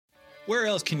Where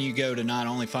else can you go to not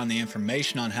only find the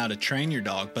information on how to train your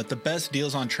dog, but the best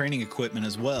deals on training equipment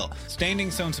as well?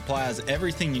 Standing Stone Supply has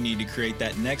everything you need to create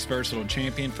that next versatile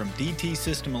champion, from DT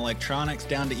system electronics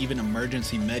down to even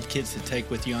emergency med kits to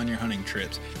take with you on your hunting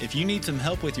trips. If you need some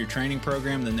help with your training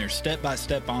program, then their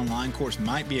step-by-step online course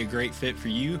might be a great fit for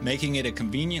you, making it a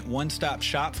convenient one-stop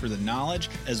shop for the knowledge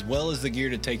as well as the gear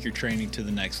to take your training to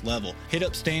the next level. Hit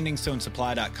up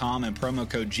standingstonesupply.com and promo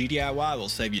code GDIY will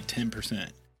save you 10%.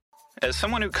 As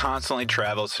someone who constantly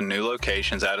travels to new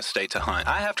locations out of state to hunt,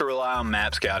 I have to rely on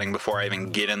map scouting before I even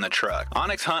get in the truck.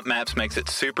 Onyx Hunt Maps makes it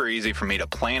super easy for me to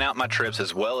plan out my trips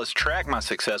as well as track my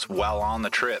success while on the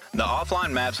trip. The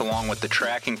offline maps, along with the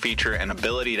tracking feature and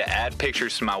ability to add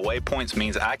pictures to my waypoints,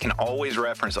 means I can always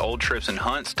reference old trips and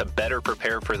hunts to better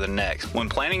prepare for the next. When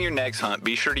planning your next hunt,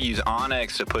 be sure to use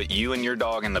OnX to put you and your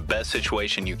dog in the best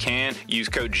situation you can. Use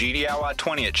code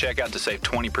GDIY20 at checkout to save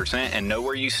 20% and know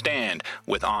where you stand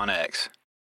with OnX.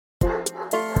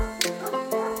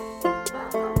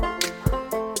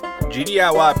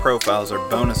 GDIY profiles are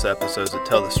bonus episodes that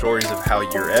tell the stories of how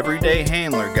your everyday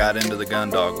handler got into the gun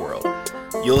dog world.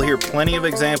 You'll hear plenty of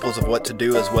examples of what to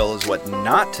do as well as what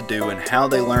not to do and how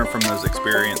they learn from those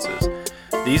experiences.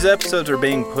 These episodes are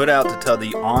being put out to tell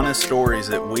the honest stories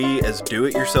that we as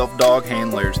do-it-yourself dog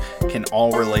handlers can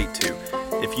all relate to.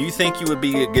 If you think you would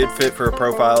be a good fit for a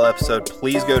profile episode,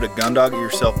 please go to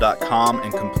gundogityourself.com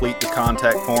and complete the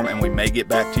contact form, and we may get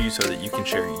back to you so that you can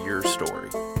share your story.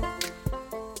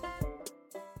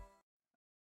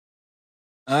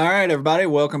 All right, everybody,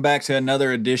 welcome back to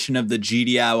another edition of the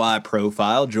GDIY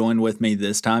Profile. Joined with me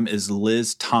this time is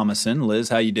Liz Thomason. Liz,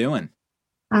 how you doing?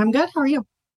 I'm good. How are you?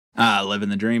 Living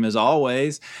the dream as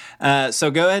always. So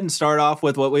go ahead and start off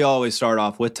with what we always start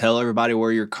off with. Tell everybody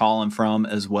where you're calling from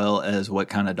as well as what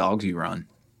kind of dogs you run.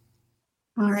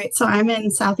 All right. So I'm in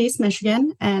Southeast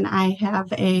Michigan, and I have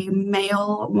a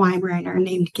male Weimaraner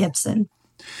named Gibson.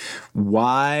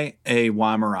 Why a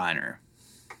Weimaraner?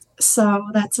 So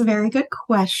that's a very good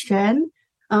question.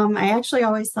 I actually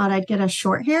always thought I'd get a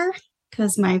short hair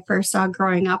because my first dog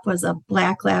growing up was a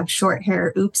black lab short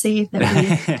hair oopsie that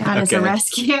we got as a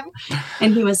rescue.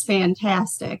 And he was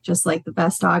fantastic, just like the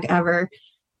best dog ever.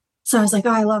 So I was like,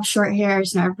 oh, I love short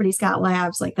hairs. And everybody's got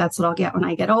labs. Like, that's what I'll get when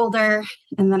I get older.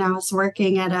 And then I was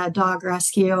working at a dog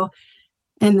rescue.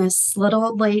 And this little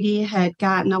old lady had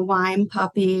gotten a Weim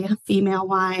puppy, a female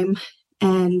Weim.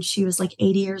 And she was like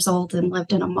 80 years old and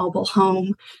lived in a mobile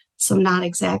home. So not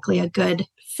exactly a good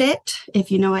fit.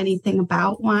 If you know anything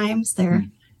about Weims, they're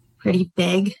pretty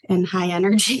big and high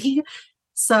energy.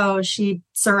 So she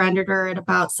surrendered her at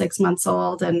about 6 months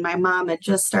old. And my mom had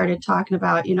just started talking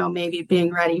about, maybe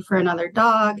being ready for another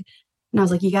dog. And I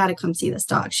was like, you got to come see this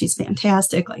dog. She's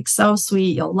fantastic, like so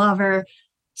sweet. You'll love her.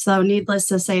 So needless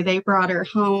to say, they brought her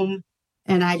home.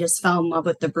 And I just fell in love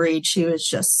with the breed. She was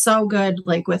just so good,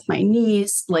 like with my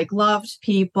niece, like loved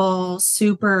people,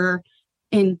 super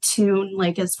in tune,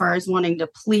 like as far as wanting to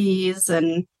please.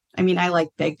 And I mean, I like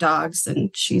big dogs, and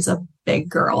she's a big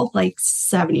girl, like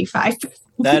 75.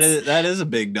 That is a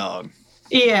big dog.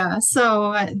 Yeah.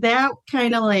 So that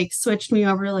kind of like switched me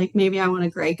over, like maybe I want a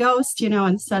gray ghost,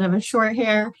 instead of a short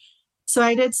hair. So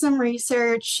I did some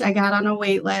research. I got on a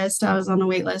wait list. I was on a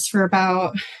wait list for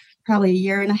about probably a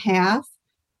year and a half.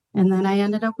 And then I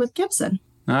ended up with Gibson.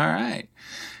 All right.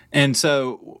 And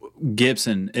so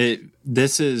Gibson,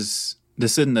 this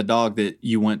isn't the dog that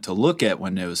you went to look at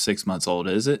when it was 6 months old,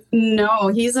 is it? No,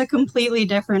 he's a completely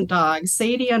different dog.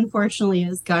 Sadie, unfortunately,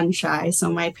 is gun shy, so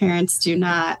my parents do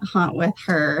not hunt with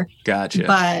her. Gotcha.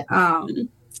 But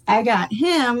I got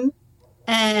him,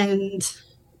 and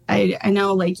I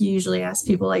know, like, you usually ask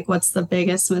people, like, what's the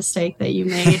biggest mistake that you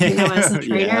made, as a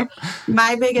trainer? Yeah.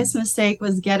 My biggest mistake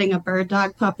was getting a bird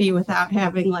dog puppy without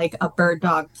having, like, a bird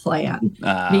dog plan.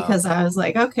 Because I was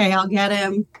like, okay, I'll get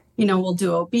him. We'll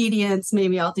do obedience.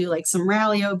 Maybe I'll do, like, some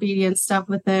rally obedience stuff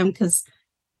with him because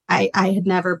I had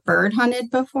never bird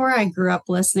hunted before. I grew up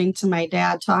listening to my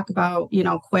dad talk about,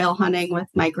 quail hunting with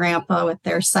my grandpa with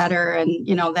their setter and,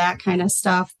 that kind of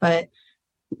stuff. But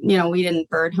we didn't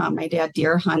bird hunt. My dad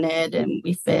deer hunted and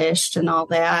we fished and all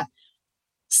that.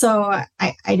 So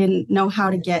I didn't know how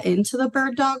to get into the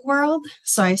bird dog world.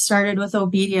 So I started with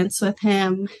obedience with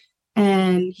him,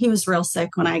 and he was real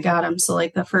sick when I got him. So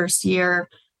like the first year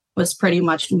was pretty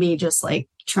much me just like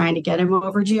trying to get him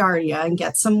over Giardia and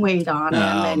get some weight on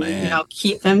him and,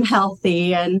 keep him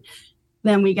healthy. And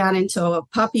then we got into a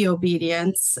puppy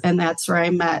obedience, and that's where I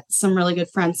met some really good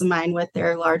friends of mine with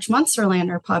their large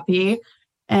Munsterlander puppy.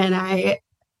 And I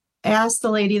asked the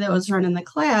lady that was running the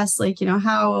class, like,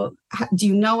 how do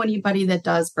you know anybody that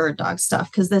does bird dog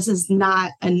stuff? Because this is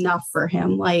not enough for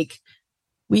him. Like,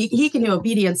 he can do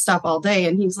obedience stuff all day.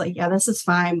 And he's like, yeah, this is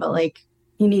fine, but like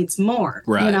he needs more,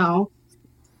 right. you know?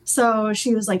 So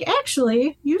she was like,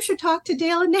 actually, you should talk to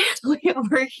Dale and Natalie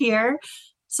over here.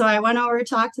 So I went over to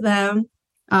talk to them.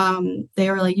 They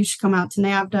were like, you should come out to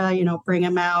NAVDA, you know, bring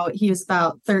him out. He was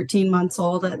about 13 months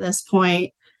old at this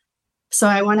point. So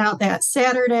I went out that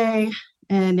Saturday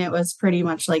and it was pretty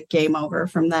much like game over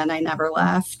from then. I never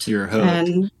left. You're hooked.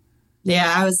 And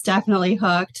yeah, I was definitely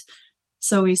hooked.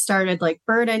 So we started like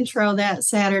bird intro that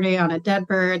Saturday on a dead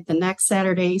bird. The next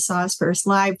Saturday, he saw his first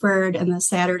live bird. And the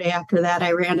Saturday after that,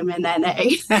 I ran him in NA.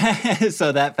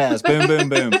 So that fast, boom, boom,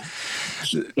 boom.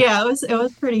 Yeah, it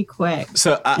was pretty quick.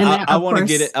 So I want to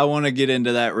get it. I want to get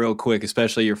into that real quick,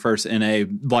 especially your first NA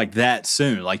like that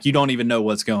soon. Like you don't even know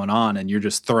what's going on, and you're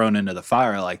just thrown into the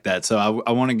fire like that. So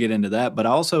I want to get into that, but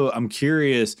also I'm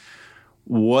curious.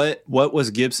 What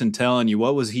was Gibson telling you?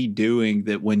 What was he doing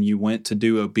that when you went to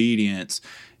do obedience,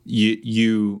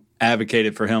 you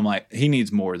advocated for him? Like he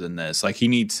needs more than this. Like he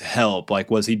needs help. Like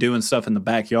was he doing stuff in the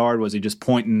backyard? Was he just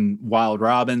pointing wild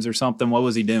robins or something? What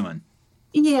was he doing?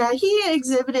 Yeah, he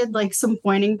exhibited like some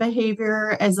pointing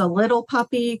behavior as a little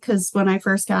puppy because when I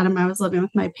first got him, I was living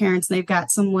with my parents and they've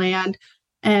got some land.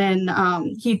 And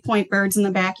he'd point birds in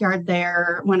the backyard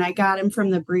there. When I got him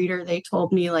from the breeder, they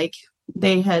told me like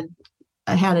they had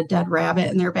a dead rabbit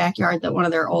in their backyard that one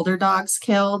of their older dogs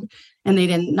killed and they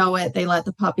didn't know it. They let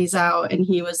the puppies out and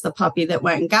he was the puppy that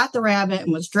went and got the rabbit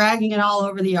and was dragging it all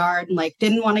over the yard and like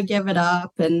didn't want to give it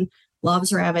up and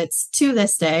loves rabbits to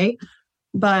this day.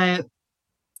 But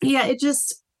yeah,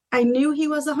 I knew he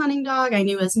was a hunting dog. I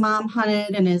knew his mom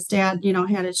hunted and his dad, you know,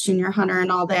 had his junior hunter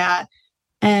and all that.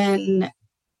 And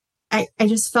I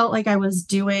just felt like I was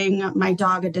doing my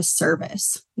dog a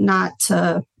disservice not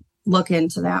to look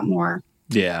into that more.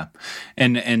 Yeah.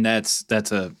 And that's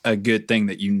a good thing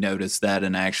that you noticed that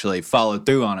and actually followed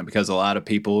through on it because a lot of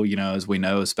people, you know, as we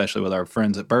know, especially with our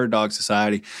friends at Bird Dog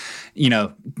Society, you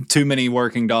know, too many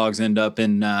working dogs end up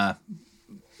in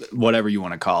whatever you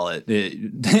want to call it,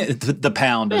 the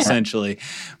pound essentially.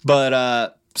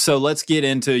 But so let's get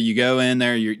into, you go in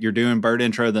there, you're doing bird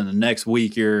intro, then the next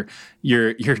week you're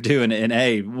doing an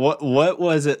A. What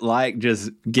was it like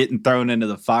just getting thrown into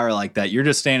the fire like that? You're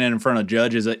just standing in front of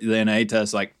judges at the NA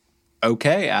test like,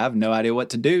 okay, I have no idea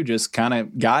what to do. Just kind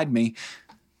of guide me.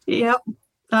 Yep.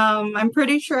 I'm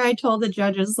pretty sure I told the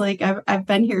judges, like, I've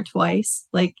been here twice.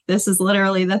 Like, this is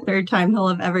literally the third time he'll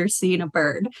have ever seen a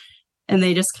bird. And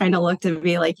they just kind of looked at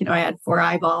me like, you know, I had 4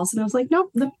 eyeballs. And I was like,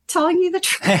 nope, I'm telling you the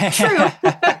truth.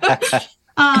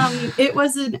 It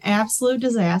was an absolute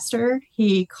disaster.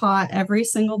 He caught every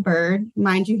single bird.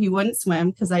 Mind you, he wouldn't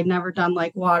swim because I'd never done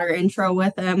like water intro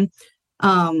with him.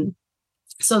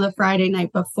 So the Friday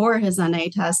night before his NA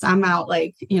test, I'm out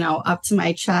like, you know, up to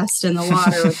my chest in the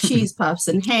water with cheese puffs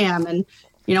and ham and,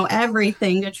 you know,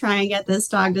 everything to try and get this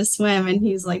dog to swim. And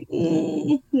he's like,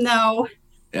 no.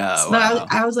 Yeah, so wow.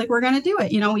 I was like, we're going to do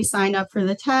it. You know, we signed up for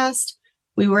the test.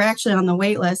 We were actually on the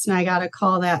wait list and I got a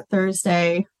call that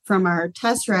Thursday from our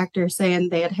test director saying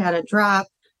they had a drop.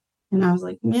 And I was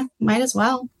like, yeah, might as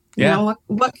well. Yeah. You know,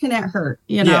 what can it hurt?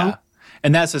 You know? Yeah.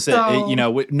 And that's just it. You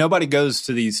know, nobody goes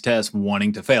to these tests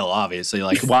wanting to fail, obviously.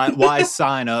 Like, why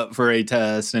sign up for a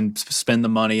test and spend the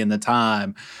money and the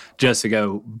time just to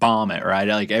go bomb it, right?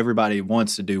 Like, everybody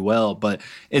wants to do well, but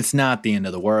it's not the end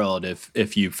of the world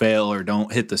if you fail or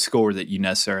don't hit the score that you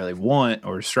necessarily want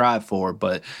or strive for,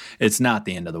 but it's not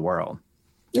the end of the world.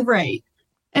 Right.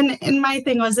 And my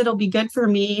thing was, it'll be good for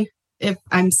me if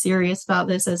I'm serious about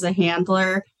this as a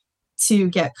handler to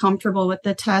get comfortable with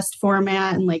the test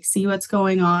format and like see what's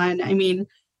going on. I mean,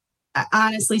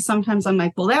 honestly, sometimes I'm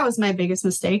like, well, that was my biggest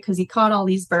mistake because he caught all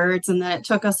these birds and then it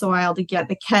took us a while to get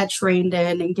the catch reined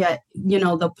in and get, you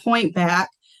know, the point back.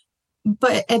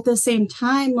 But at the same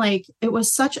time, like it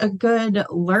was such a good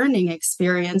learning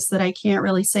experience that I can't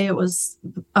really say it was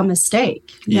a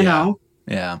mistake, you know?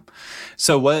 Yeah.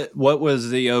 So what was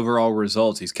the overall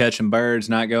results? He's catching birds,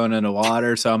 not going into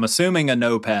water. So I'm assuming a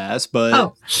no pass, but...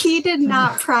 Oh, he did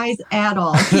not prize at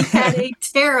all. He had a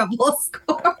terrible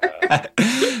score.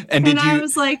 and I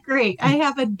was like, great, I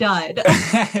have a dud.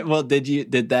 Well,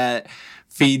 did that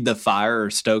feed the fire or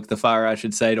stoke the fire, I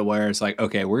should say, to where it's like,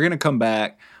 okay, we're going to come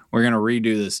back, we're going to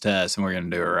redo this test, and we're going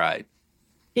to do it right?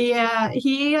 Yeah,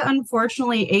 he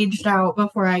unfortunately aged out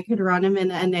before I could run him in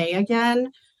NA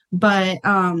again. But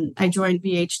I joined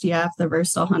VHDF, the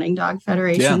Versatile Hunting Dog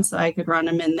Federation, so I could run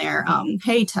him in their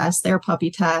hay test, their puppy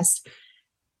test.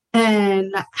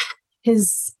 And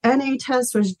his NA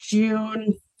test was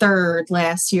June 3rd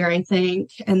last year, I think.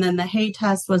 And then the hay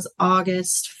test was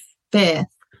August 5th.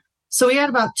 So we had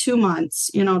about 2 months,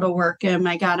 you know, to work him.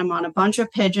 I got him on a bunch of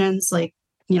pigeons, like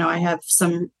I have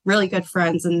some really good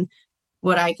friends and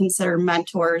what I consider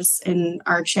mentors in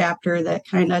our chapter that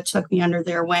kind of took me under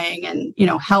their wing and,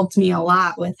 helped me a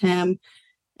lot with him.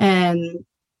 And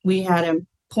we had him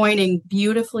pointing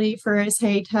beautifully for his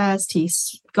hay test. He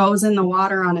goes in the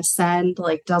water on a send,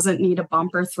 like doesn't need a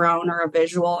bumper thrown or a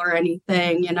visual or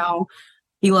anything.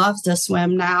 He loves to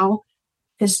swim now.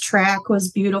 His track was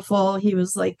beautiful. He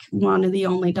was like one of the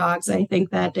only dogs, I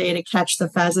think, that day to catch the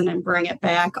pheasant and bring it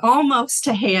back almost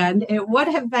to hand. It would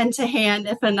have been to hand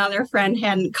if another friend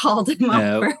hadn't called him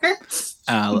over.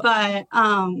 But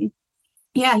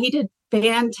yeah, he did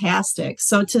fantastic.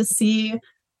 So to see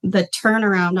the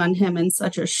turnaround on him in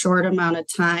such a short amount of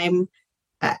time,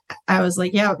 I was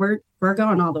like, yeah, we're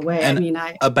going all the way. And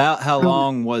about how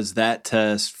long was that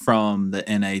test from the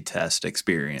NA test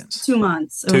experience? 2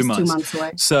 months. It was 2 months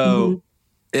away. So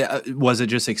was it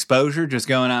just exposure, just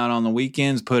going out on the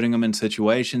weekends, putting them in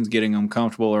situations, getting them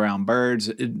comfortable around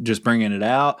birds, just bringing it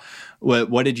out?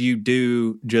 What did you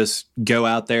do? Just go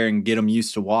out there and get them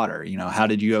used to water? How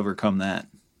did you overcome that?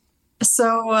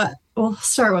 So we'll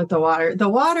start with the water. The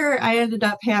water, I ended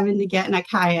up having to get in a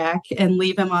kayak and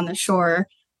leave him on the shore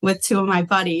with 2 of my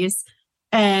buddies.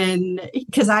 And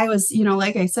because I was,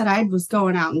 like I said, I was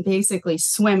going out and basically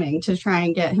swimming to try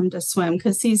and get him to swim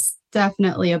because he's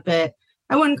definitely a bit,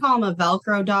 I wouldn't call him a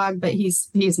Velcro dog, but he's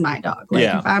my dog. Like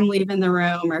if I'm leaving the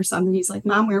room or something, he's like,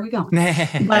 Mom, where are we going?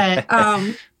 But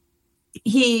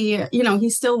he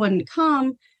still wouldn't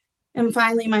come. And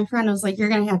finally, my friend was like, you're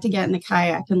going to have to get in the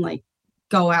kayak and like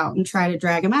go out and try to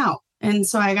drag him out. And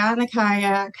so I got in the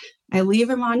kayak, I leave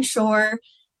him on shore,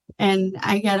 and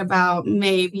I get about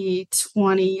maybe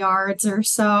 20 yards or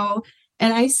so.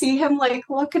 And I see him like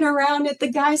looking around at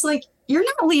the guys like, you're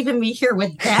not leaving me here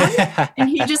with them. And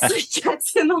he just like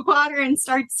gets in the water and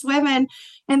starts swimming.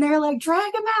 And they're like,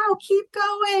 drag him out, keep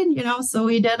going. So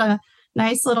we did a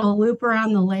nice little loop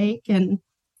around the lake. And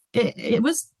it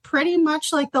was pretty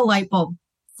much like the light bulb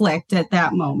flicked at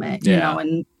that moment,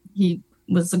 and he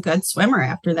was a good swimmer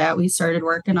after that. We started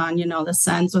working on, the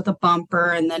sends with a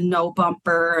bumper and then no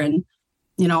bumper and,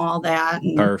 all that.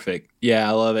 And, perfect. Yeah,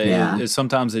 I love it. Yeah.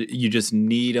 Sometimes you just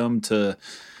need him to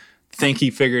think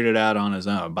he figured it out on his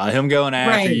own. By him going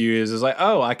after you is like,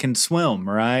 oh, I can swim,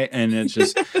 right? And it's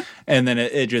just, and then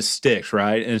it just sticks,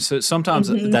 right? And so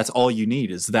sometimes that's all you need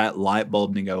is that light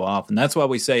bulb to go off. And that's why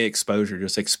we say exposure.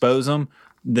 Just expose them,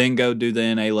 then go do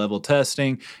the NA level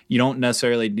testing. You don't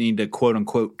necessarily need to quote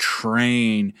unquote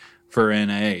train for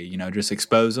NA, just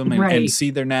expose them and see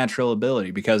their natural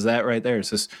ability, because that right there is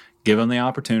just give them the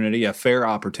opportunity, a fair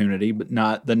opportunity, but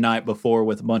not the night before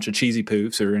with a bunch of cheesy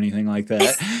poofs or anything like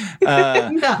that.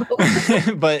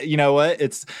 No. But you know what?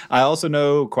 I also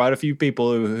know quite a few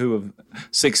people who have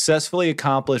successfully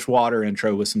accomplished water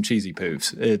intro with some cheesy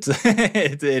poofs.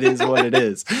 It is what it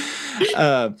is.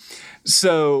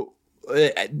 So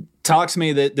talk to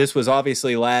me that this was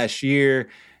obviously last year.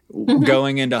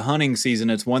 Going into hunting season,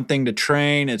 it's one thing to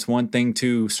train. It's one thing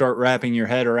to start wrapping your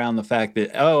head around the fact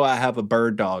that, oh, I have a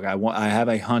bird dog. I have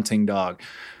a hunting dog.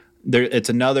 It's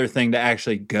another thing to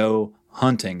actually go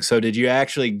hunting. So did you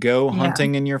actually go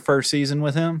hunting in your first season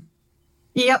with him?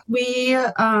 Yep. We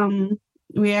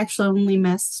actually only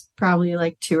missed probably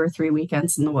like 2 or 3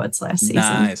 weekends in the woods last season.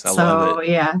 Nice. I love it.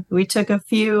 Yeah, we took a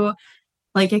few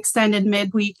like extended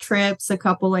midweek trips, a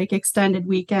couple like extended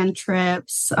weekend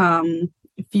trips,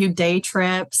 a few day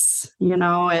trips,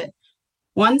 the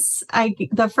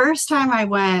first time I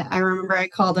went, I remember I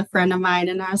called a friend of mine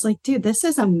and I was like, dude, this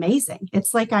is amazing.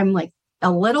 It's like I'm like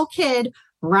a little kid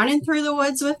running through the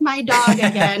woods with my dog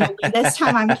again. Only this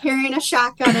time I'm carrying a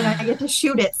shotgun and I get to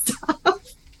shoot it stuff.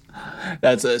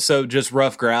 That's so just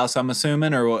rough grouse, I'm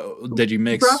assuming, or did you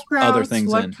mix rough grouse, other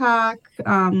things woodcock,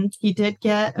 in? He did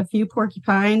get a few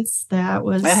porcupines. That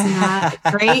was not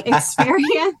a great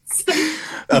experience.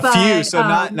 Few, so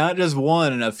not just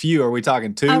one and a few. Are we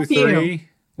talking 2, 3?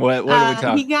 What are we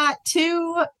talking? He got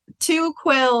two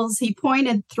quills. He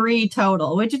pointed 3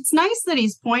 total, which it's nice that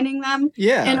he's pointing them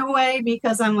in a way,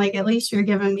 because I'm like, at least you're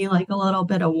giving me like a little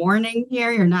bit of warning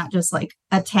here. You're not just like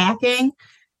attacking.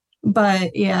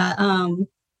 But the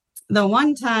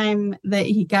one time that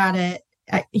he got it,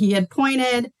 he had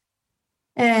pointed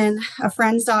and a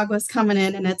friend's dog was coming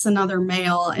in and it's another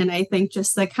male. And I think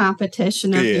just the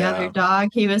competition of the other dog,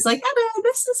 he was like, oh,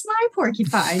 this is my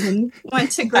porcupine, and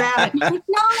went to grab it. I'm like,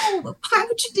 no, why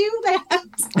would you do that?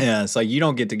 Yeah, it's like, you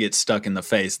don't get to get stuck in the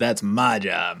face. That's my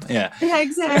job. Yeah,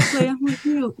 exactly. I'm like,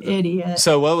 you idiot.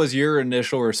 So what was your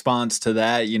initial response to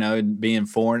that, being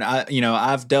foreign?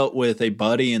 I've dealt with a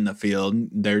buddy in the field.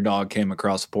 Their dog came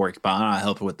across a porcupine. I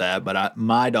helped with that, but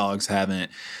my dogs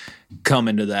haven't come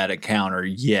into that encounter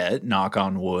yet, knock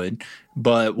on wood.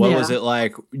 But what was it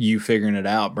like you figuring it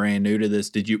out brand new to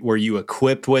this? Were you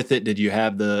equipped with it? Did you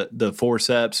have the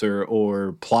forceps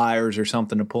or pliers or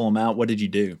something to pull them out? What did you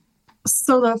do?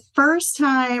 So the first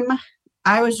time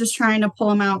I was just trying to pull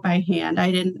them out by hand.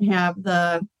 I didn't have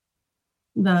the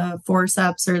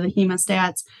forceps or the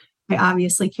hemostats. I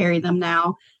obviously carry them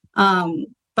now.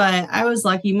 But I was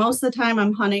lucky. Most of the time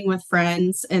I'm hunting with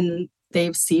friends and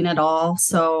they've seen it all.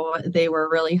 So they were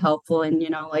really helpful and,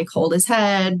 like hold his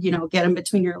head, get him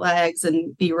between your legs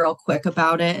and be real quick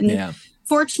about it. And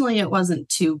fortunately it wasn't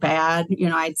too bad.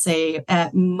 I'd say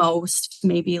at most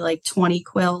maybe like 20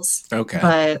 quills. Okay.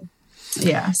 But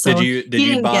yeah. So did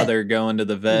you bother going to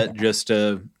the vet just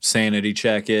to sanity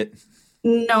check it?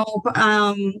 No,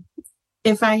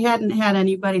 if I hadn't had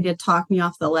anybody to talk me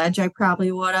off the ledge, I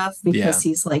probably would have, because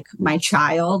he's like my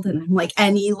child and I'm like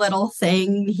any little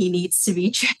thing he needs to be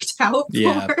checked out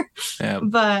for. Yeah.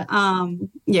 But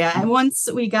and once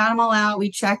we got him all out,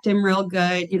 we checked him real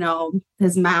good,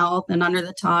 his mouth and under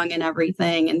the tongue and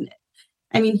everything. And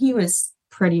I mean, he was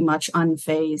pretty much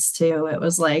unfazed too. It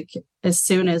was like, as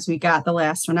soon as we got the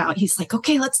last one out, he's like,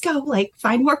 okay, let's go, like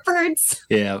find more birds.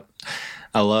 Yeah.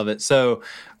 I love it. So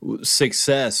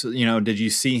success, did you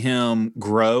see him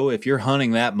grow? If you're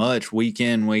hunting that much week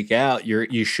in, week out,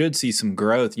 you should see some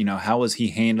growth. How was he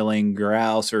handling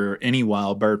grouse or any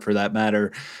wild bird for that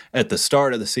matter at the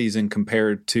start of the season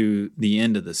compared to the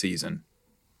end of the season?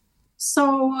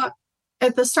 So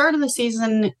at the start of the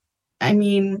season, I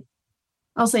mean,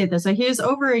 I'll say this. So he was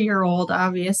over a year old,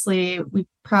 obviously. We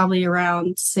probably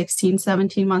around 16,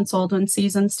 17 months old when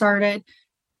season started.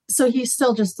 So he's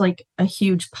still just like a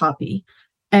huge puppy.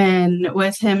 And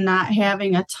with him not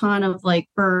having a ton of like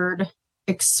bird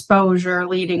exposure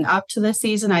leading up to the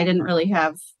season, I didn't really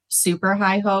have super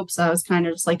high hopes. I was kind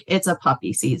of just like, it's a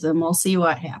puppy season. We'll see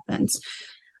what happens.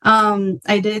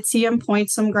 I did see him point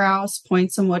some grouse,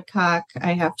 point some woodcock.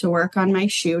 I have to work on my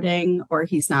shooting or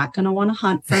he's not going to want to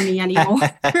hunt for me anymore.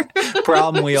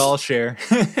 Problem we all share.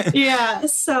 Yeah.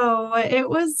 So it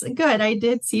was good. I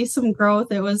did see some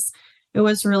growth. It was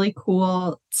really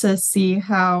cool to see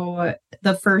how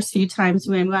the first few times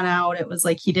we went out, it was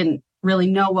like he didn't really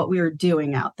know what we were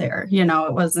doing out there. It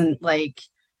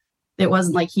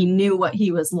wasn't like he knew what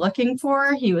he was looking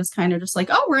for. He was kind of just like,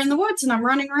 oh, we're in the woods and I'm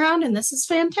running around and this is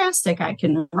fantastic. I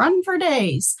can run for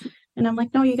days. And I'm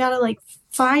like, no, you got to like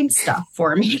find stuff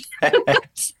for me.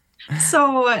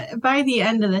 So by the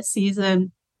end of the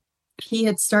season, he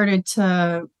had started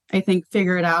to, I think,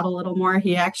 figure it out a little more.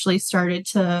 He actually started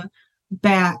to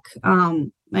back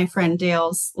my friend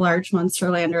Dale's large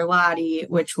Munsterlander Lottie,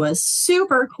 which was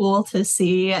super cool to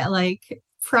see. Like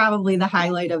probably the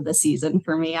highlight of the season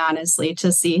for me, honestly,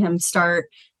 to see him start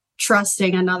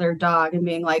trusting another dog and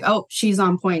being like, oh, she's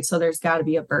on point, so there's got to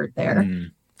be a bird there.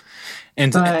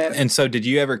 And so did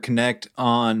you ever connect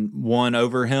on one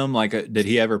over him? Like, did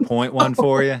he ever point one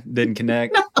for you? Didn't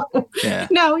connect? No. Yeah.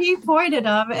 No, he pointed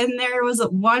them. And there was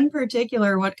one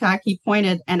particular woodcock he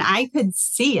pointed and I could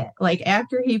see it. Like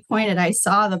after he pointed, I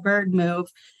saw the bird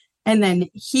move and then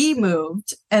he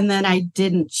moved and then I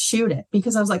didn't shoot it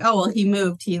because I was like, oh, well, he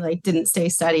moved. He like didn't stay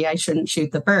steady. I shouldn't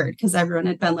shoot the bird because everyone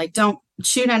had been like, don't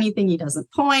shoot anything. He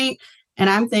doesn't point. And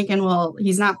I'm thinking, well,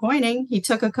 he's not pointing. He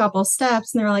took a couple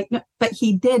steps and they're like, no, but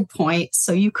he did point.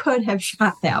 So you could have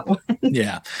shot that one.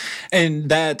 Yeah. And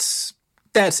that's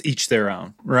each their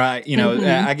own, right?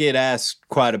 I get asked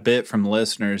quite a bit from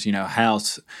listeners, how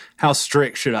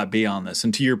strict should I be on this?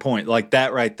 And to your point, like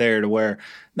that right there to where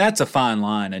that's a fine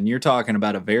line. And you're talking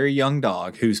about a very young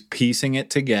dog who's piecing it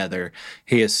together.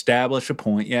 He established a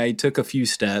point. Yeah, he took a few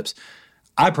steps.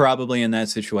 I probably in that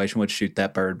situation would shoot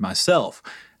that bird myself.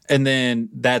 And then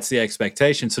that's the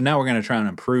expectation. So now we're going to try and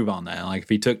improve on that. Like if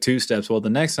he took 2 steps, well, the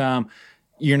next time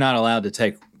you're not allowed to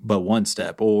take but 1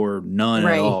 step or none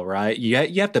at all, right? You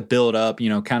have to build up,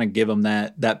 kind of give them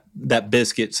that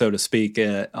biscuit, so to speak,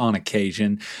 on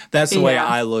occasion. That's the way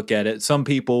I look at it. Some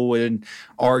people would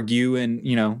argue, and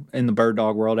in the bird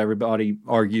dog world, everybody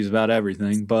argues about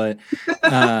everything. But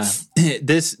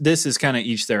this is kind of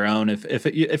each their own.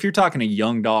 If you're talking a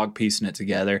young dog piecing it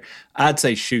together, I'd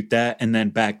say shoot that and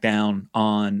then back down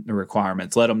on the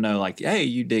requirements. Let them know like, hey,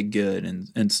 you did good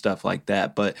and stuff like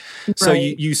that. But so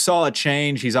you saw a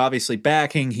change. He's obviously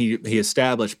backing. He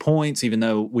established points, even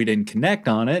though we didn't connect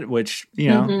on it, which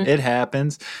it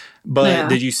happens. But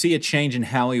did you see a change in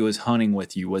how he was hunting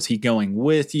with you? Was he going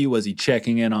with you? Was he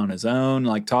checking in on his own?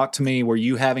 Like, talk to me. Were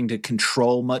you having to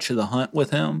control much of the hunt with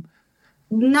him?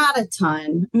 Not a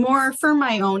ton. More for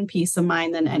my own peace of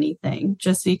mind than anything.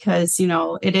 Just because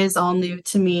it is all new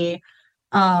to me.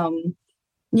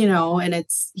 and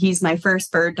he's my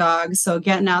first bird dog. So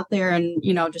getting out there and,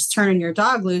 just turning your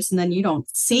dog loose and then you don't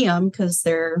see them because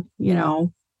they're,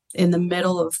 in the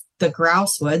middle of the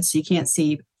grouse woods. So you can't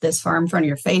see this far in front of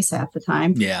your face half the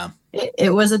time. Yeah.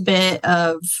 It was a bit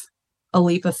of a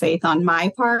leap of faith on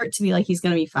my part to be like, he's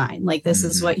going to be fine. Like, this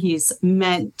is what he's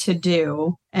meant to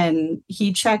do. And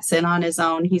he checks in on his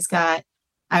own. He's got,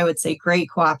 I would say, great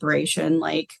cooperation.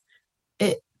 Like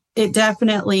it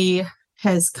definitely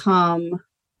has come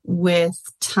with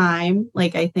time.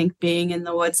 Like, I think being in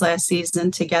the woods last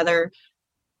season together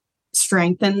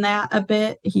strengthened that a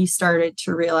bit. He started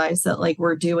to realize that, like,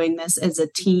 we're doing this as a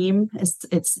team.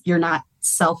 You're not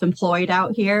self-employed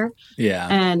out here. Yeah.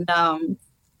 And,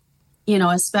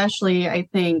 especially I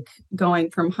think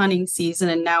going from hunting season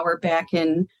and now we're back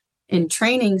in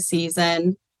training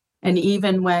season. And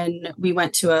even when we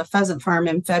went to a pheasant farm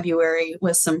in February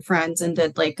with some friends and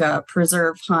did like a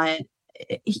preserve hunt,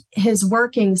 his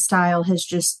working style has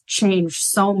just changed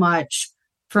so much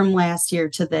from last year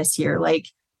to this year. Like,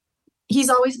 he's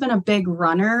always been a big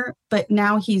runner, but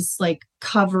now he's like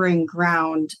covering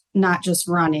ground, not just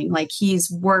running. Like,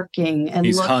 he's working and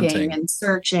he's looking hunting. And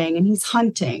searching, and he's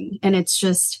hunting. And it's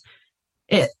just,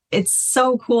 it's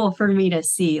so cool for me to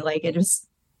see. Like, it just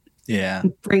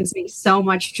brings me so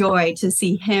much joy to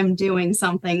see him doing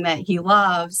something that he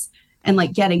loves and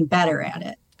like getting better at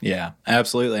it. Yeah,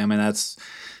 absolutely. I mean, that's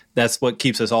what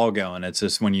keeps us all going. It's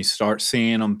just when you start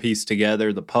seeing them piece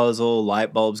together, the puzzle,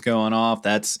 light bulbs going off,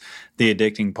 that's the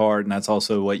addicting part. And that's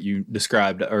also what you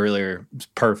described earlier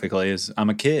perfectly is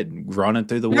I'm a kid running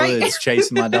through the woods,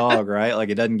 chasing my dog, right? Like,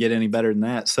 it doesn't get any better than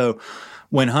that. So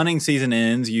when hunting season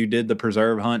ends, you did the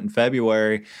preserve hunt in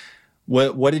February.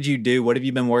 What did you do? What have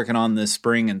you been working on this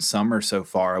spring and summer so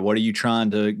far? What are you trying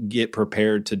to get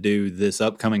prepared to do this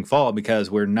upcoming fall?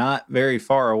 Because we're not very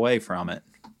far away from it.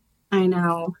 I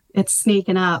know it's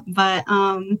sneaking up, but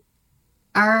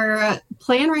our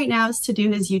plan right now is to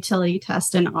do his utility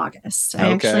test in August.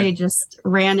 I actually just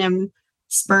ran him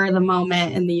spur of the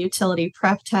moment in the utility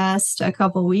prep test a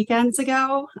couple weekends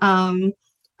ago. Our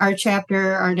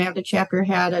NAVTA chapter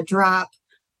had a drop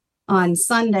on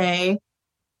Sunday.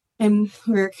 And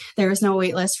there was no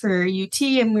wait list for UT,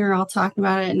 and we were all talking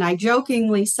about it. And I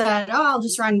jokingly said, "Oh, I'll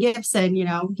just run Gibson.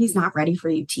 He's not ready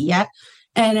for UT yet."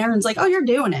 And everyone's like, "Oh, you're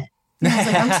doing it." And I was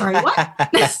like, "I'm sorry,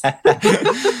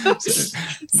 what?"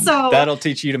 So that'll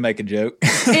teach you to make a joke.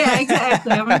 Yeah,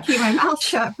 exactly. I'm going to keep my mouth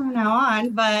shut from now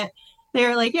on. But they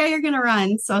were like, "Yeah, you're going to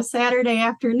run." So Saturday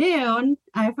afternoon,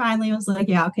 I finally was like,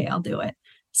 "Yeah, okay, I'll do it."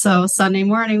 So Sunday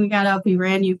morning, we got up, we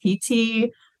ran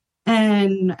UPT,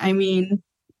 and I mean,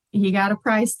 he got a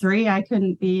prize 3. I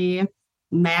couldn't be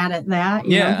mad at that.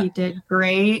 You know, he did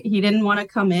great. He didn't want to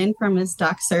come in from his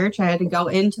duck search. I had to go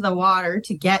into the water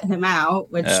to get him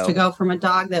out, which to go from a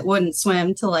dog that wouldn't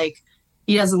swim to like,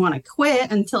 he doesn't want to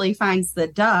quit until he finds the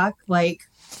duck. Like,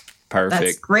 perfect.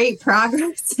 That's great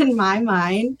progress in my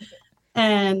mind.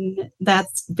 And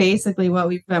that's basically what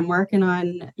we've been working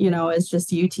on, is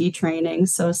just UT training.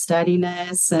 So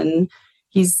steadiness, and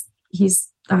he's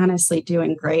honestly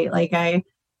doing great. Like,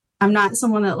 I'm not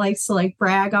someone that likes to like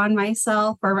brag on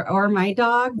myself or my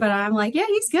dog, but I'm like, yeah,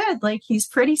 he's good. Like, he's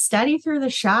pretty steady through the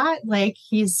shot. Like,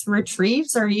 his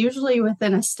retrieves are usually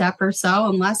within a step or so,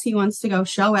 unless he wants to go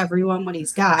show everyone what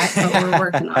he's got, but we're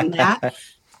working on that.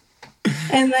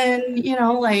 And then,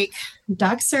 like,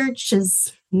 duck search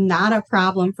is not a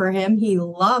problem for him. He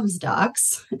loves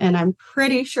ducks, and I'm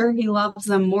pretty sure he loves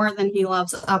them more than he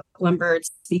loves upland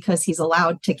birds because he's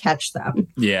allowed to catch them.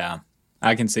 Yeah,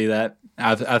 I can see that.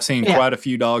 I've seen quite a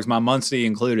few dogs, my Muncie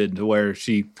included, to where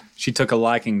she took a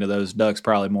liking to those ducks,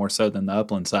 probably more so than the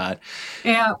upland side.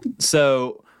 Yeah.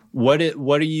 So what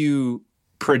are you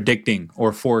predicting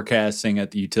or forecasting at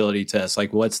the utility test?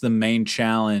 Like, what's the main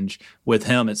challenge with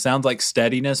him? It sounds like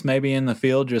steadiness maybe in the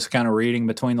field, just kind of reading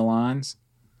between the lines.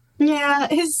 Yeah,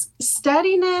 his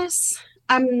steadiness,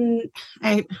 I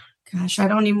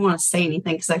don't even want to say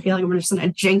anything because I feel like I'm just going to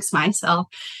jinx myself.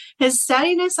 His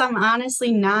steadiness, I'm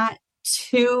honestly not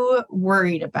too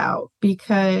worried about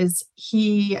because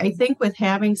I think with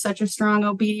having such a strong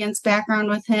obedience background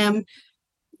with him,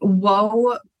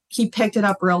 he picked it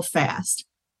up real fast.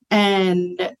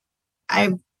 And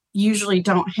I usually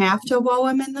don't have to whoa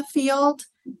him in the field.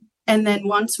 And then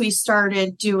once we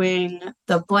started doing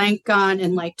the blank gun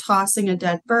and like tossing a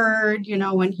dead bird,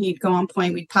 when he'd go on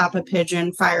point, we'd pop a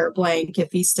pigeon, fire a blank.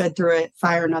 If he stood through it,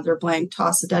 fire another blank,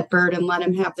 toss a dead bird, and let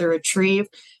him have the retrieve.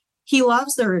 He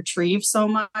loves the retrieve so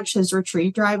much. His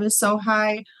retrieve drive is so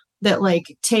high that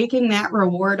like taking that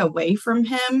reward away from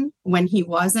him when he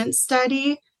wasn't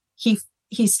steady, he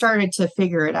started to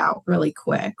figure it out really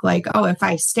quick. Like, oh, if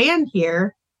I stand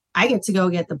here I get to go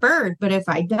get the bird. But if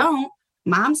I don't,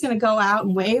 mom's going to go out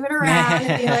and wave it around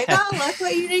and be like, oh, look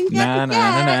what you didn't get to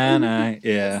get.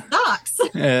 Yeah. It sucks.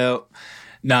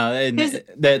 No, and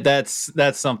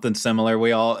that's something similar.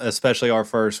 We all, especially our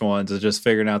first ones, is just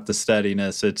figuring out the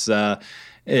steadiness. It's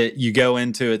you go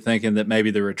into it thinking that maybe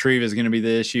the retrieve is going to be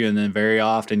the issue, and then very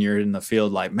often you're in the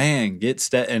field like, man, get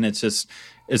steady, and it's just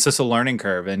a learning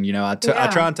curve. And I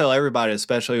try and tell everybody,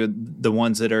 especially with the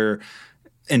ones that are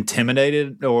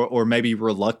intimidated or maybe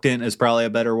reluctant is probably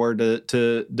a better word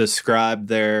to describe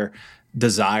their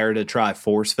desire to try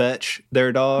force fetch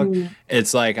their dog.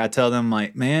 It's like I tell them,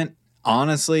 like, man,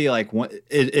 honestly, like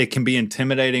it can be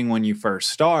intimidating when you first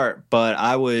start, but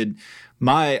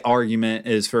my argument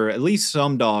is for at least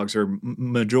some dogs or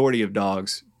majority of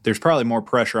dogs, there's probably more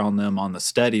pressure on them on the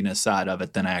steadiness side of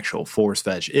it than actual force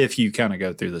fetch if you kind of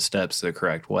go through the steps the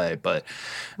correct way. But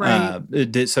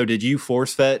did you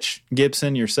force fetch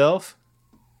Gibson yourself?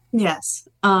 Yes.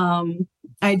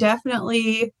 I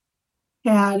definitely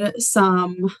had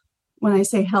some, when I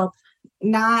say help,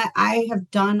 I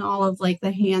have done all of like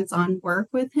the hands-on work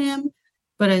with him,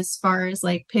 but as far as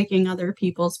like picking other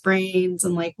people's brains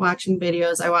and like watching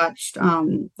videos, I watched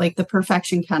like the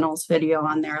Perfection Kennels video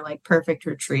on there, like Perfect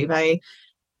Retrieve.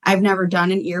 I've never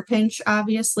done an ear pinch,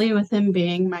 obviously, with him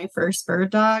being my first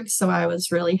bird dog. So I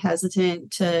was really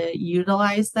hesitant to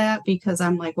utilize that because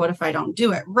I'm like, what if I don't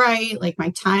do it right? Like my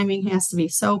timing has to be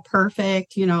so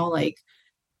perfect, like,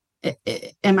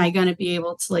 am I going to be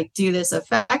able to like do this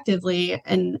effectively?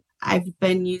 And I've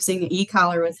been using the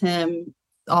e-collar with him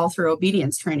all through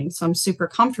obedience training. So I'm super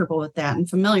comfortable with that and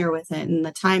familiar with it. And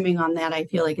the timing on that, I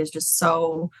feel like is just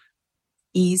so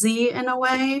easy in a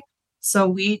way. So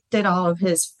we did all of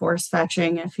his force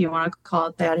fetching, if you want to call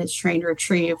it that, his trained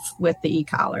retrieve with the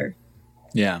e-collar.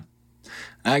 Yeah,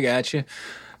 I got you.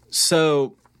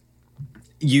 So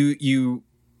you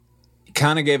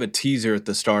kind of gave a teaser at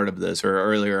the start of this or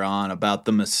earlier on about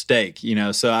the mistake,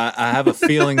 so I have a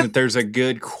feeling that there's a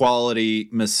good quality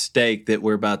mistake that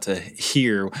we're about to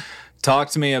hear. Talk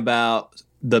to me about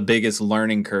the biggest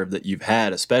learning curve that you've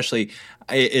had, especially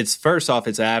it's first off,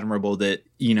 it's admirable that,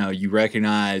 you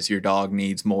recognize your dog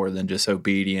needs more than just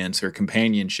obedience or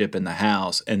companionship in the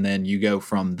house. And then you go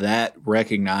from that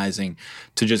recognizing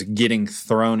to just getting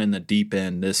thrown in the deep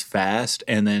end this fast.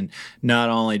 And then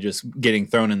not only just getting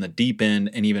thrown in the deep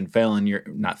end and even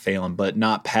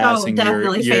not passing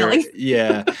failing.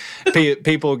 Yeah.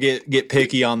 People get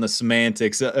picky on the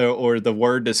semantics or the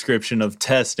word description of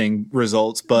testing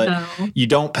results, but you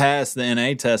don't pass the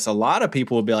NA test. A lot of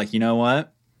people will be like, you know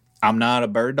what? I'm not a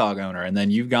bird dog owner. And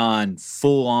then you've gone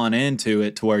full on into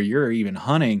it to where you're even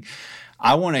hunting.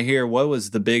 I want to hear what was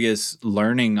the biggest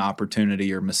learning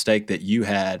opportunity or mistake that you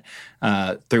had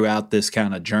throughout this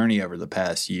kind of journey over the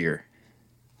past year.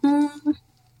 I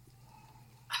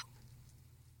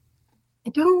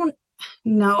don't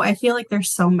know. I feel like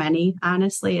there's so many.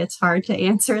 Honestly, it's hard to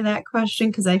answer that question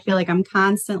because I feel like I'm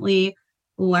constantly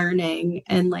learning,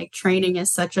 and like training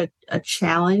is such a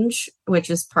challenge, which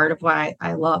is part of why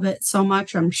I love it so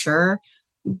much, I'm sure.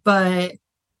 But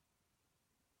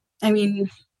I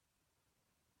mean,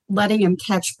 letting him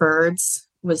catch birds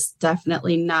was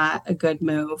definitely not a good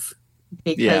move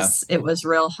because it was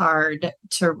real hard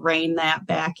to rein that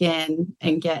back in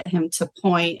and get him to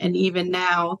point. And even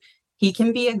now, he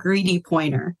can be a greedy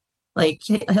pointer. Like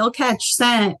he'll catch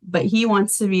scent, but he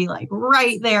wants to be like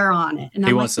right there on it. And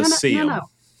he wants to see him.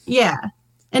 Yeah.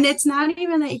 And it's not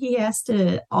even that he has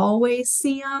to always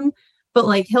see him, but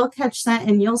like he'll catch scent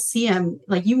and you'll see him,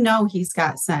 like, he's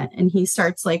got scent and he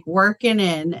starts like working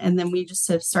in. And then we just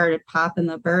have started popping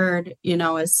the bird,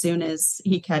 as soon as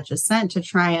he catches scent to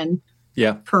try and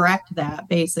correct that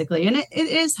basically. And it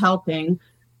is helping,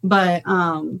 but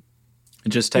it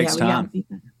just takes time.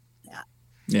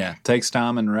 Yeah, takes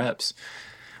time and reps.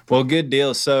 Well, good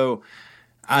deal. So,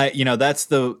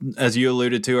 that's as you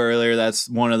alluded to earlier, that's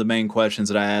one of the main questions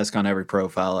that I ask on every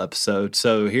profile episode.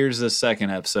 So here's the second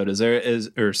episode.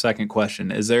 Second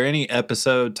question. Is there any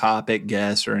episode, topic,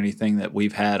 guest, or anything that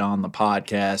we've had on the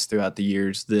podcast throughout the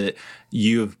years that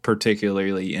you've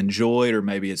particularly enjoyed, or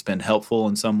maybe it's been helpful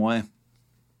in some way?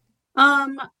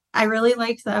 I really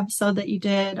liked the episode that you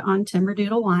did on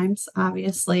Timberdoodle Limes,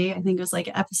 obviously. I think it was like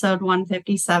episode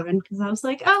 157 because I was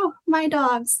like, oh, my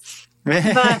dogs.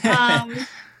 But I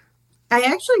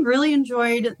actually really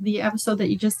enjoyed the episode that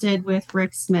you just did with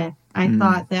Rick Smith. I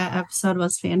thought that episode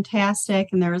was fantastic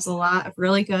and there was a lot of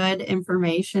really good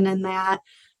information in that.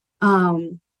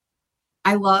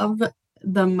 I love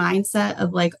the mindset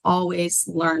of like always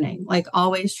learning, like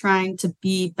always trying to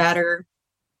be better.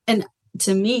 And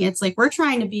to me, it's like we're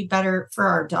trying to be better for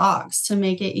our dogs to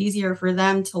make it easier for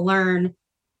them to learn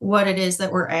what it is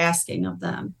that we're asking of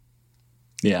them.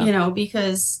 Yeah.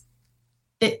 Because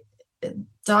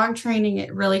dog training,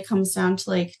 it really comes down to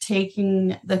like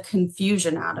taking the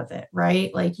confusion out of it,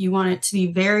 right? Like you want it to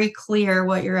be very clear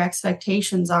what your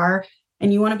expectations are,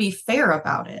 and you want to be fair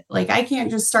about it. Like I can't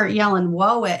just start yelling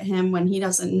whoa at him when he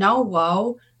doesn't know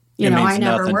whoa. I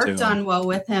never worked on whoa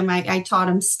with him. I taught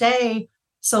him stay.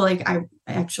 So like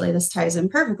this ties in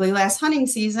perfectly. Last hunting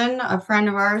season, a friend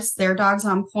of ours, their dog's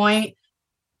on point.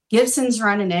 Gibson's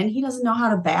running in. He doesn't know how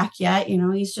to back yet.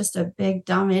 He's just a big,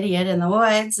 dumb idiot in the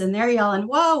woods. And they're yelling,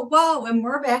 whoa, whoa. And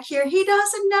we're back here. He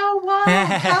doesn't know whoa.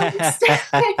 How to stay.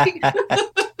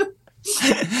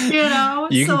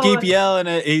 You can keep yelling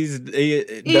it.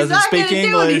 He doesn't speak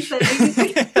English.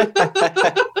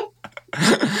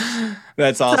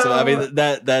 That's awesome. So, I mean,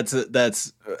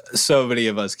 that's so many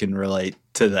of us can relate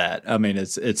to that. I mean,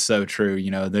 it's so true.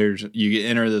 You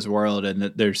enter this world and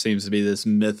there seems to be this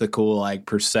mythical like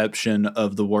perception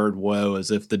of the word whoa, as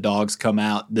if the dogs come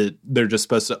out that they're just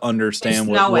supposed to understand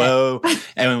what whoa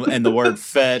and the word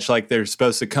fetch, like they're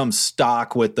supposed to come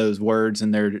stock with those words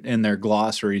in their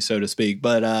glossary, so to speak.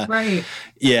 But right.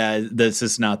 Yeah, that's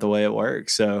just not the way it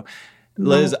works. So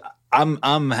Liz,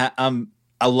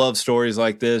 I love stories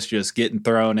like this, just getting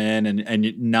thrown in,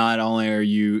 and not only are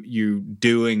you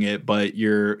doing it, but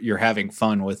you're having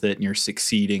fun with it, and you're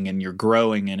succeeding, and you're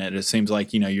growing in it. It seems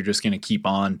like you're just going to keep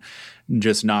on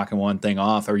just knocking one thing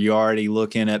off. Are you already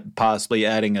looking at possibly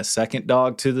adding a second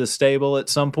dog to the stable at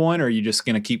some point, or are you just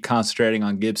going to keep concentrating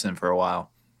on Gibson for a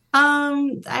while?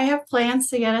 I have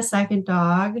plans to get a second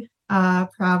dog.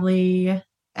 Probably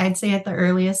I'd say at the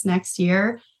earliest next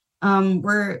year.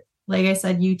 We're, like I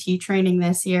said, UT training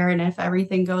this year. And if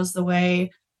everything goes the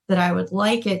way that I would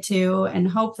like it to and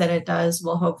hope that it does,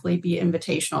 we'll hopefully be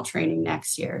invitational training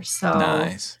next year. So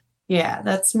nice. Yeah,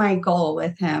 that's my goal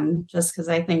with him, just because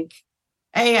I think,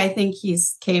 A, I think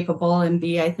he's capable, and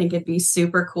B, I think it'd be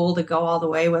super cool to go all the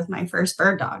way with my first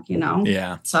bird dog,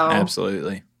 Yeah, so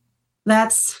absolutely.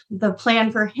 That's the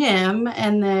plan for him.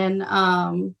 And then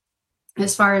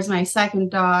as far as my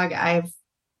second dog, I've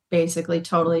basically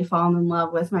totally fallen in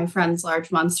love with my friend's large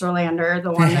Munsterlander,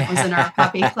 the one that was in our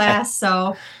puppy class.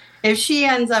 So if she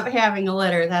ends up having a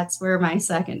litter, that's where my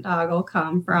second dog will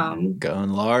come from. Going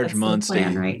large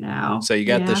Munster right now. So you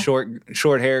got the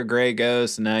short hair gray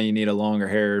ghost, and now you need a longer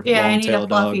hair long tail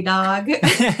dog. I need a fluffy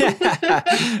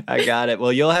dog. I got it.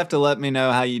 Well, you'll have to let me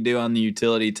know how you do on the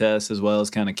utility test, as well as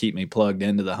kind of keep me plugged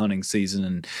into the hunting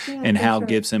season and how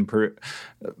Gibson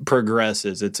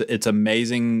progresses. It's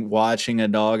amazing watching a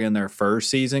dog in their first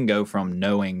season go from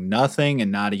knowing nothing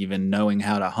and not even knowing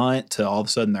how to hunt to all of a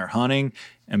sudden they're hunting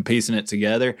and piecing it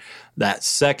together. That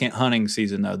second hunting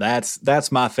season, though,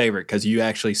 that's my favorite, because you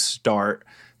actually start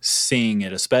seeing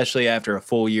it, especially after a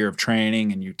full year of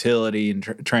training and utility and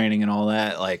training and all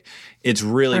that. Like, it's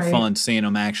really fun seeing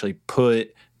them actually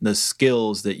put the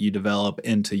skills that you develop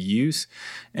into use.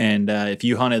 And if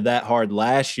you hunted that hard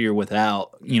last year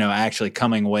without, actually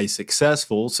coming away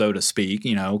successful, so to speak,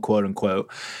 quote unquote,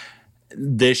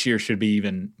 this year should be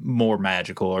even more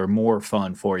magical or more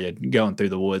fun for you, going through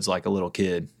the woods like a little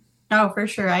kid. Oh, for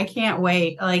sure. I can't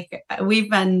wait. Like, we've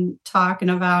been talking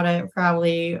about it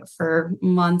probably for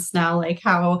months now, like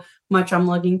how much I'm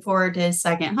looking forward to his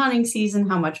second hunting season,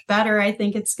 how much better I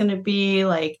think it's going to be.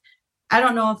 Like, I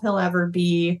don't know if he'll ever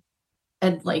be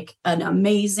an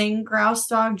amazing grouse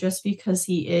dog, just because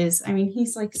he is. I mean,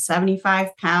 he's like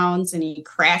 75 pounds and he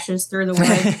crashes through the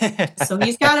woods. So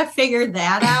he's got to figure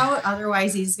that out.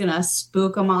 Otherwise, he's going to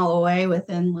spook them all away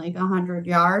within like 100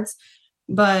 yards.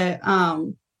 But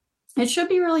it should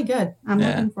be really good. I'm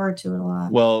looking forward to it a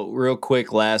lot. Well, real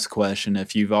quick, last question.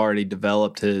 If you've already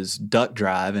developed his duck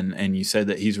drive and you said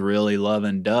that he's really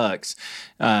loving ducks,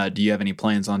 do you have any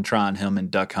plans on trying him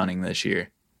in duck hunting this year?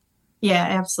 Yeah,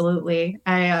 absolutely.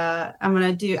 I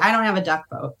don't have a duck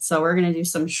boat, so we're going to do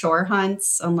some shore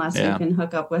hunts unless we can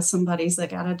hook up with some buddies that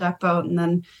got a duck boat, and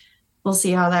then we'll see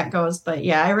how that goes. But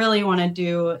yeah, I really want to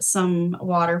do some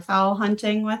waterfowl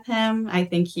hunting with him. I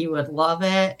think he would love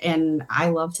it, and I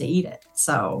love to eat it.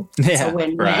 So it's a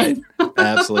win-win. Right.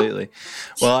 Absolutely.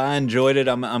 Well, I enjoyed it.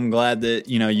 I'm glad that,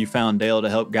 you found Dale to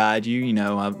help guide you.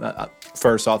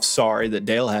 First off, sorry that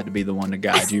Dale had to be the one to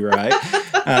guide you, right?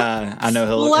 I know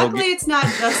Luckily, it's not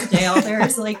just Dale.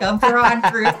 There's like a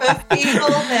broad group of people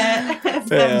that have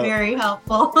been very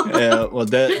helpful. Yeah, well,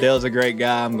 Dale's a great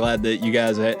guy. I'm glad that you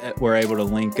guys were able to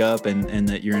link up and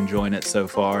that you're enjoying it so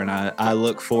far. And I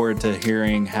look forward to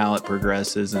hearing how it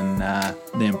progresses and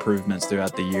the improvements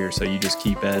throughout the year. So you just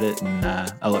keep at it,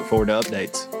 and I look forward to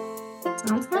updates.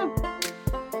 Sounds good.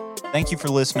 Thank you for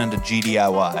listening to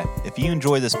GDIY. If you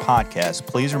enjoy this podcast,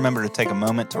 please remember to take a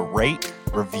moment to rate,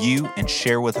 review, and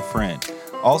share with a friend.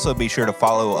 Also, be sure to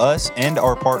follow us and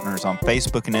our partners on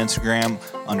Facebook and Instagram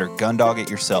under Gundog It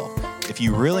Yourself. If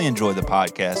you really enjoy the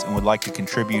podcast and would like to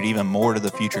contribute even more to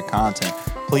the future content,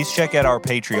 please check out our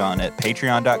Patreon at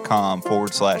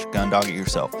patreon.com/Gundog It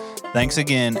Yourself. Thanks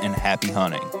again and happy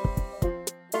hunting.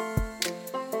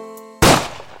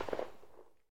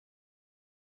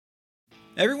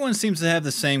 Everyone seems to have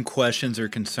the same questions or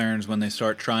concerns when they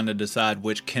start trying to decide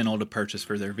which kennel to purchase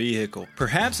for their vehicle.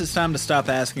 Perhaps it's time to stop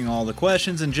asking all the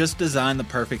questions and just design the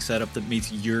perfect setup that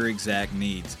meets your exact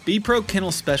needs. B-Pro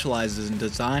Kennel specializes in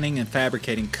designing and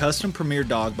fabricating custom premier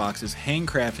dog boxes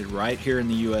handcrafted right here in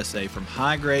the USA from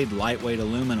high-grade, lightweight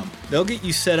aluminum. They'll get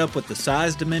you set up with the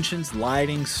size dimensions,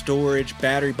 lighting, storage,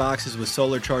 battery boxes with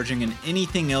solar charging, and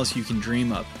anything else you can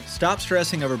dream of. Stop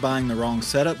stressing over buying the wrong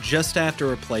setup, just have to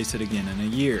replace it again in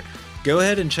a year. Go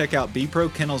ahead and check out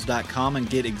bprokennels.com and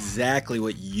get exactly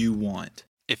what you want.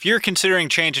 If you're considering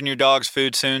changing your dog's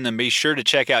food soon, then be sure to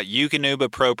check out Eukanuba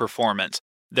Pro Performance.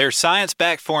 Their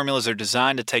science-backed formulas are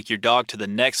designed to take your dog to the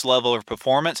next level of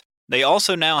performance. They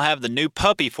also now have the new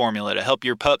puppy formula to help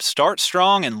your pup start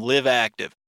strong and live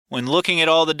active. When looking at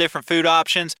all the different food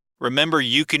options, remember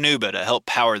Eukanuba to help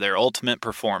power their ultimate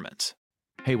performance.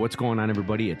 Hey, what's going on,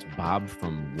 everybody? It's Bob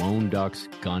from Lone Duck's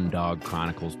Gun Dog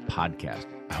Chronicles podcast.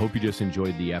 I hope you just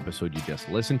enjoyed the episode you just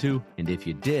listened to. And if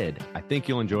you did, I think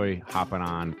you'll enjoy hopping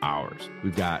on ours.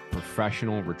 We've got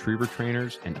professional retriever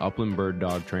trainers and upland bird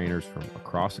dog trainers from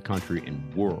across the country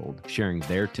and world sharing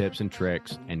their tips and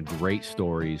tricks and great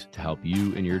stories to help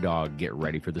you and your dog get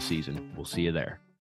ready for the season. We'll see you there.